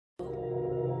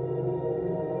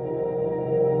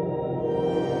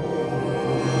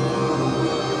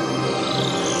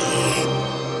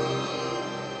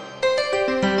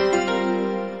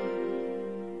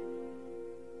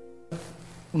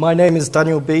my name is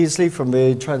Daniel Beasley from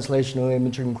the Translational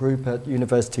Imaging Group at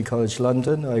University College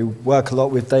London. I work a lot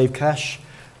with Dave Cash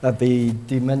at the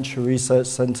Dementia Research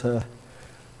Centre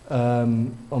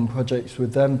on projects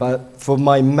with them. But for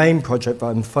my main project that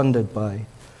I'm funded by,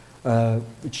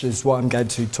 which is what I'm going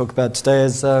to talk about today,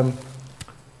 is a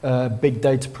big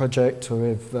data project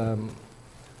with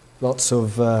lots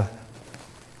of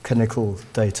clinical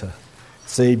data.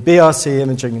 It's the BRC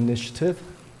Imaging Initiative.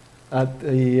 At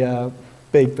the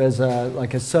there's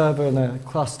like a server and a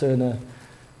cluster and an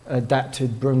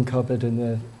adapted broom cupboard in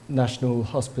the National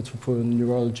Hospital for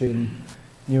Neurology and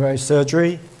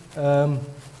Neurosurgery. And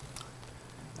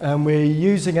we're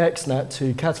using XNAT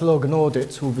to catalogue and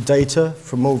audit all the data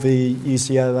from all the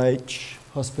UCLH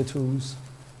hospitals.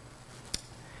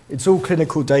 It's all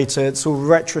clinical data, it's all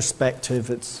retrospective,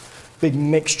 it's a big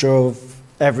mixture of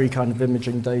every kind of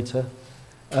imaging data.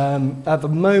 At the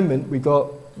moment, we've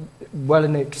got well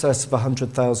in excess of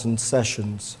 100,000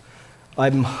 sessions.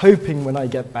 I'm hoping when I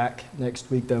get back next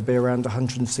week there'll be around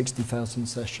 160,000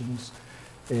 sessions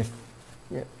if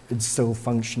it's still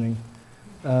functioning.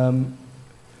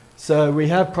 So we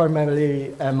have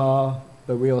primarily MR,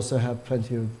 but we also have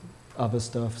plenty of other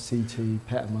stuff, CT,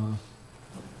 PET-MR.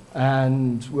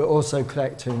 And we're also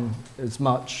collecting as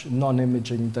much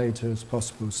non-imaging data as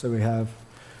possible. So we have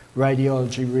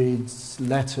radiology reads,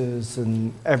 letters,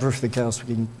 and everything else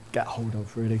we can get hold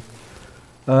of, really.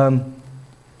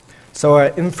 So our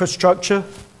infrastructure,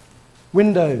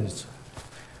 Windows,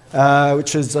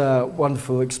 which is a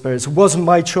wonderful experience. It wasn't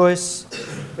my choice.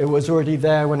 It was already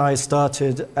there when I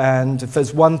started, and if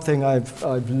there's one thing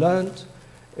I've learned,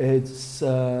 it's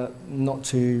not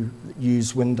to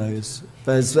use Windows.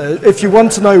 If you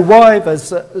want to know why,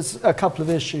 there's a couple of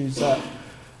issues that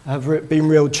have been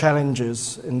real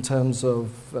challenges in terms of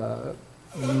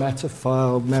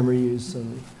metafile memory use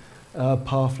and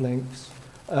path links.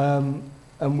 And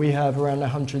we have around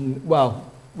 180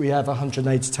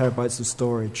 terabytes of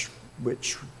storage,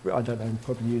 which I don't know,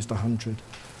 probably used 100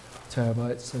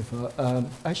 terabytes so far.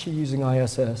 Actually using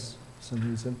ISS for some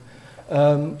reason.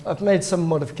 I've made some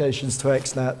modifications to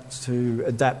XNAT to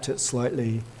adapt it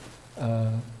slightly,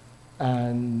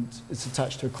 and it's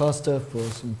attached to a cluster for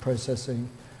some processing.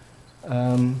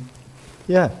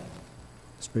 Yeah,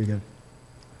 it's pretty good.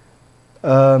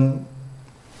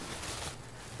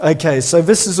 Okay, so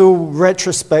this is all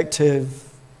retrospective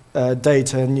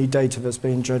data, new data that's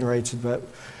being generated, but,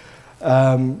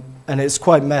 and it's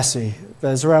quite messy.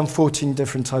 There's around 14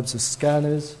 different types of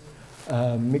scanners,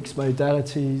 mixed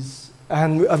modalities,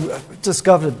 and I've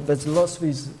discovered there's lots of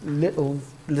these little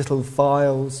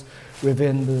files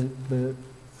within the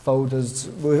folders,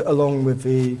 along with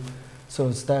the sort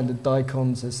of standard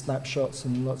DICOMs, there's snapshots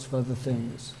and lots of other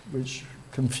things, which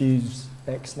confuse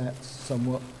XNAT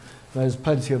somewhat. There's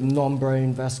plenty of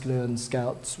non-brain, vascular, and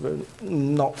scouts,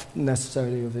 not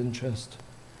necessarily of interest.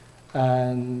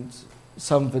 And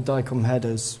some of the DICOM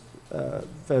headers, they're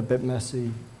a bit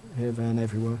messy here, there, and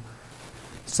everywhere.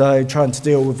 So trying to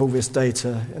deal with all this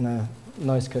data in a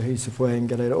nice, cohesive way and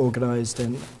get it organized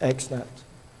in XNAT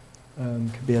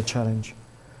could be a challenge.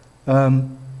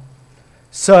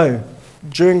 So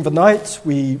during the night,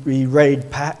 we raid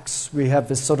PACS. We have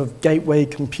this sort of gateway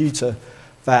computer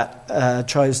that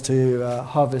tries to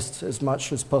harvest as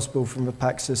much as possible from the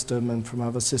PAC system and from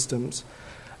other systems.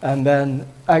 And then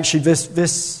actually the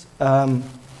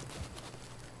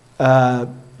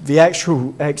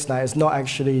actual XNAT is not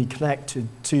actually connected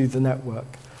to the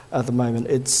network at the moment.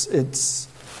 It's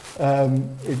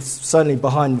certainly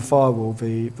behind the firewall,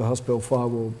 the hospital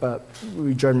firewall, but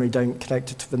we generally don't connect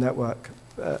it to the network.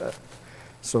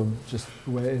 So just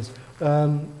the way it is.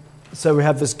 So we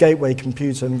have this gateway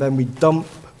computer, and then we dump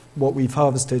what we've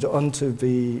harvested onto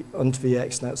the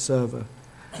XNAT server.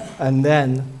 And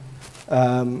then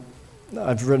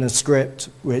I've written a script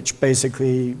which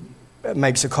basically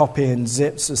makes a copy and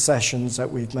zips the sessions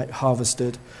that we've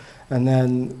harvested, and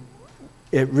then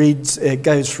it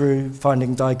goes through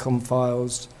finding DICOM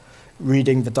files,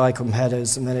 reading the DICOM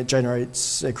headers, and then it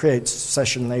creates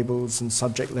session labels and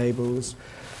subject labels.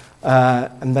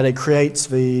 And then it creates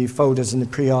the folders in the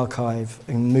pre-archive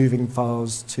and moving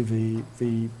files to the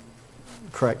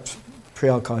correct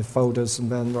pre-archive folders, and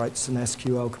then writes an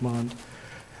SQL command,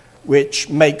 which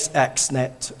makes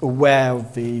XNAT aware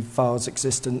of the file's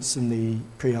existence in the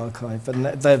pre-archive. And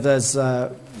there's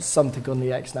something on the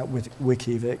XNAT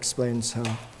wiki that explains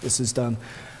how this is done.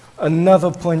 Another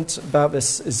point about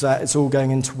this is that it's all going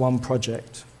into one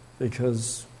project,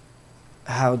 because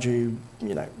how do you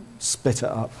split it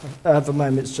up? At the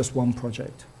moment, it's just one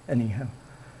project, anyhow.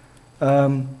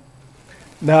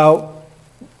 Now,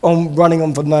 running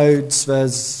on the nodes,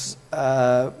 there's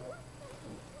I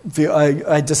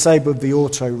disabled the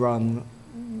auto-run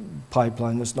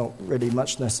pipeline. There's not really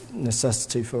much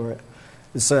necessity for it.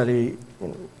 It's certainly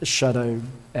a shadow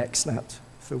XNAT,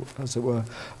 as it were.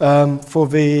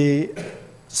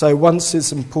 So once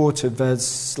it's imported,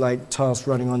 there's like tasks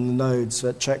running on the nodes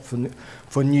that check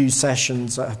for new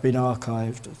sessions that have been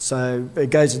archived. So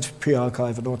it goes into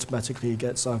pre-archive and automatically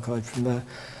gets archived from there.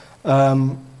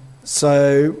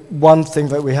 So one thing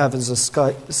that we have is a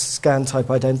scan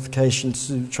type identification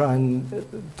to try and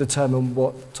determine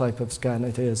what type of scan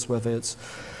it is, whether it's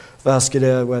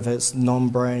vascular, whether it's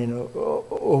non-brain,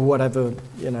 or whatever,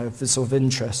 if it's of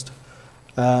interest.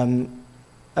 And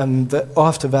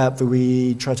after that,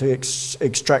 we try to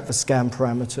extract the scan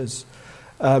parameters.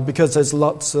 Because there's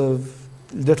lots of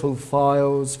little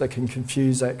files that can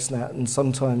confuse XNAT, and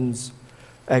sometimes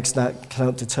XNAT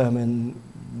cannot determine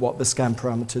what the scan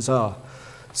parameters are.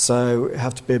 So we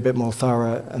have to be a bit more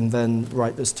thorough and then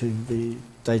write this to the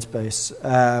database.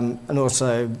 And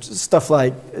also stuff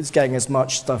like it's getting as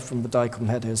much stuff from the DICOM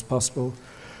header as possible.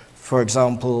 For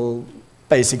example,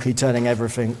 basically turning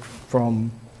everything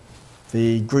from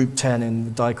the group 10 in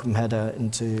the DICOM header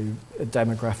into a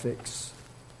demographics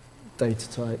data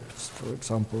types. For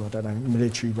example, I don't know,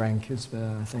 military rank is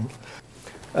there, I think.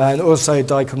 And also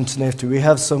DICOM to NIFTY. We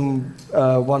have some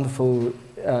wonderful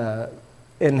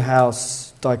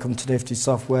in-house DICOM to NIFTY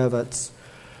software that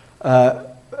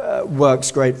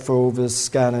works great for all the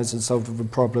scanners and solves the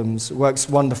problems. It works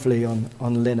wonderfully on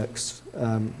Linux,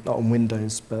 not on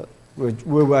Windows, but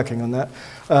we're working on that.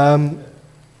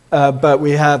 But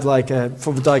we have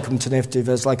for the DICOM to NIFTY,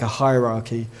 there's like a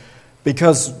hierarchy.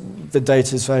 Because the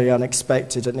data is very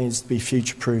unexpected, it needs to be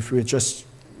future-proof. We're just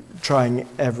trying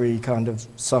every kind of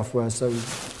software. So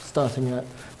starting at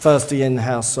first the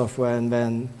in-house software and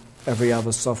then every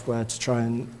other software to try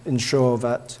and ensure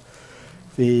that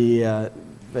the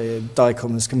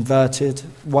DICOM is converted.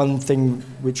 One thing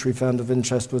which we found of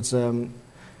interest was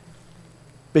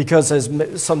because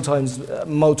there's sometimes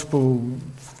multiple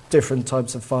different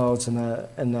types of files in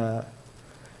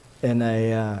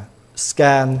a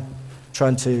scan,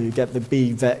 trying to get the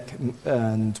BVEC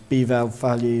and BVAL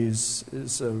values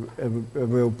is a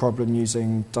real problem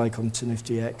using DICOM to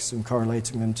NIFTY-X and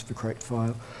correlating them to the correct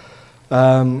file.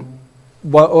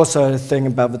 Also, a thing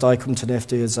about the DICOM to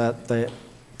NIFTY is that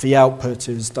the output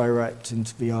is direct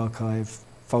into the archive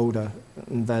folder,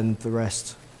 and then the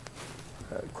rest,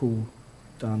 cool,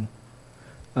 done.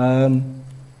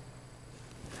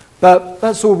 But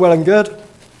that's all well and good.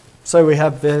 So we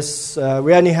have this.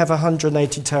 We only have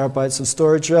 180 terabytes of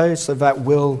storage though, so that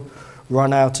will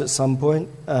run out at some point.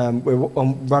 We're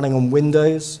running on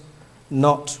Windows.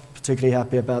 Not particularly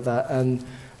happy about that. And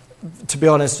to be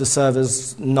honest, the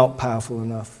server's not powerful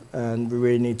enough, and we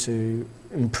really need to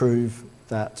improve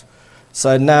that.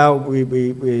 So now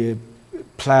we're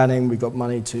planning. We've got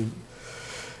money to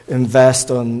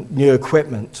invest on new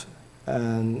equipment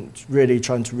and really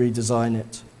trying to redesign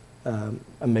it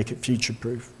and make it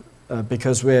future-proof.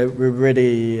 Because we're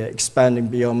really expanding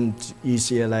beyond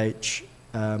ECLH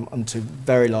onto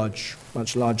very large,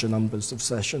 much larger numbers of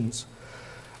sessions.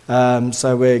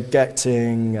 So we're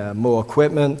getting more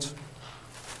equipment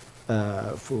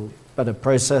for better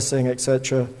processing,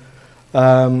 etc.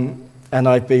 And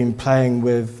I've been playing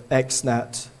with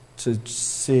XNAT to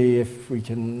see if we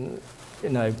can,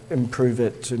 improve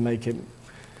it to make it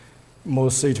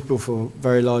more suitable for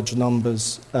very large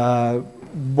numbers.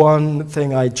 One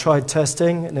thing I tried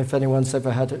testing, and if anyone's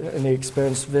ever had any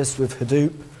experience with this with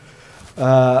Hadoop,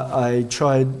 I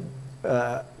tried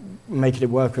making it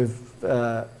work with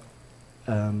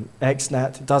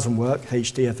XNAT. It doesn't work,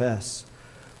 HDFS.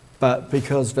 But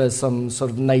because there's some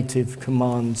sort of native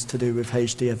commands to do with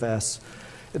HDFS,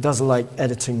 it doesn't like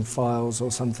editing files or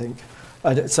something.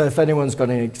 So if anyone's got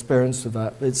any experience with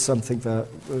that, it's something that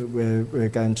we're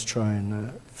going to try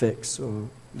and fix or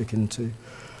look into.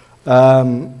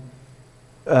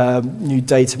 New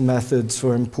data methods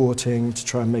for importing to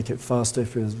try and make it faster.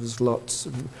 There's lots.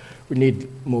 We need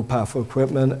more powerful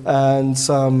equipment, and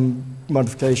some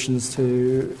modifications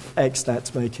to XNAT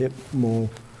to make it more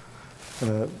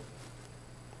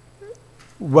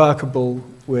workable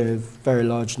with very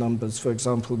large numbers. For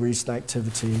example, recent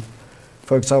activity.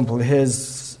 For example,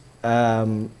 here's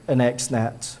an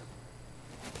XNAT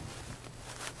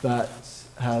that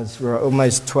has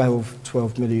almost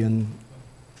 12 million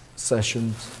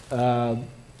sessions.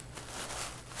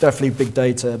 Definitely big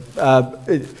data.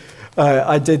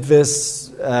 I did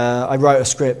this, I wrote a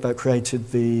script that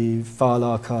created the file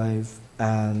archive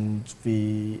and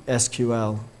the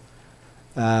SQL.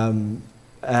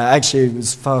 Actually, it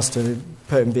was faster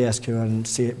putting VSQL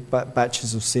and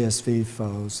batches of CSV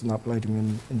files and uploading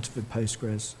them into the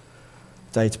Postgres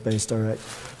database direct.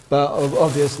 But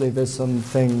obviously, there's some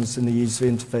things in the user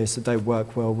interface that don't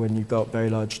work well when you've got very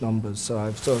large numbers. So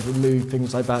I've sort of removed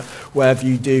things like that. Wherever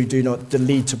you do not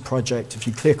delete a project. If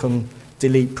you click on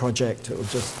delete project, it will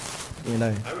just, you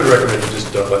know. I would recommend you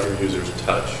just don't let your users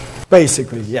touch.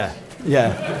 Basically, yeah.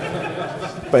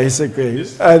 Basically,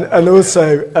 and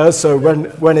also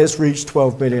when it's reached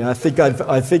 12 million, I think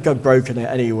I've broken it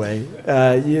anyway.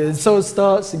 It sort of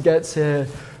starts and gets here,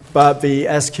 but the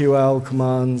SQL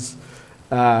commands,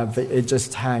 it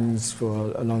just hangs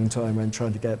for a long time when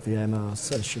trying to get the MR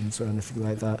sessions or anything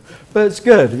like that. But it's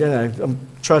good, you know. I'm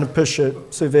trying to push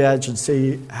it to the edge and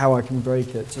see how I can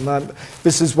break it. And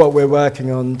this is what we're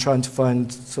working on, trying to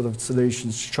find sort of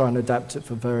solutions to try and adapt it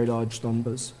for very large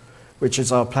numbers, which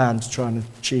is our plan to try and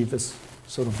achieve this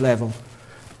sort of level.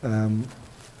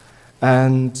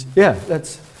 And yeah,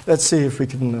 let's see if we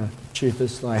can achieve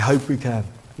this. I hope we can.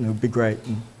 It would be great.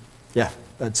 And yeah,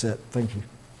 that's it. Thank you.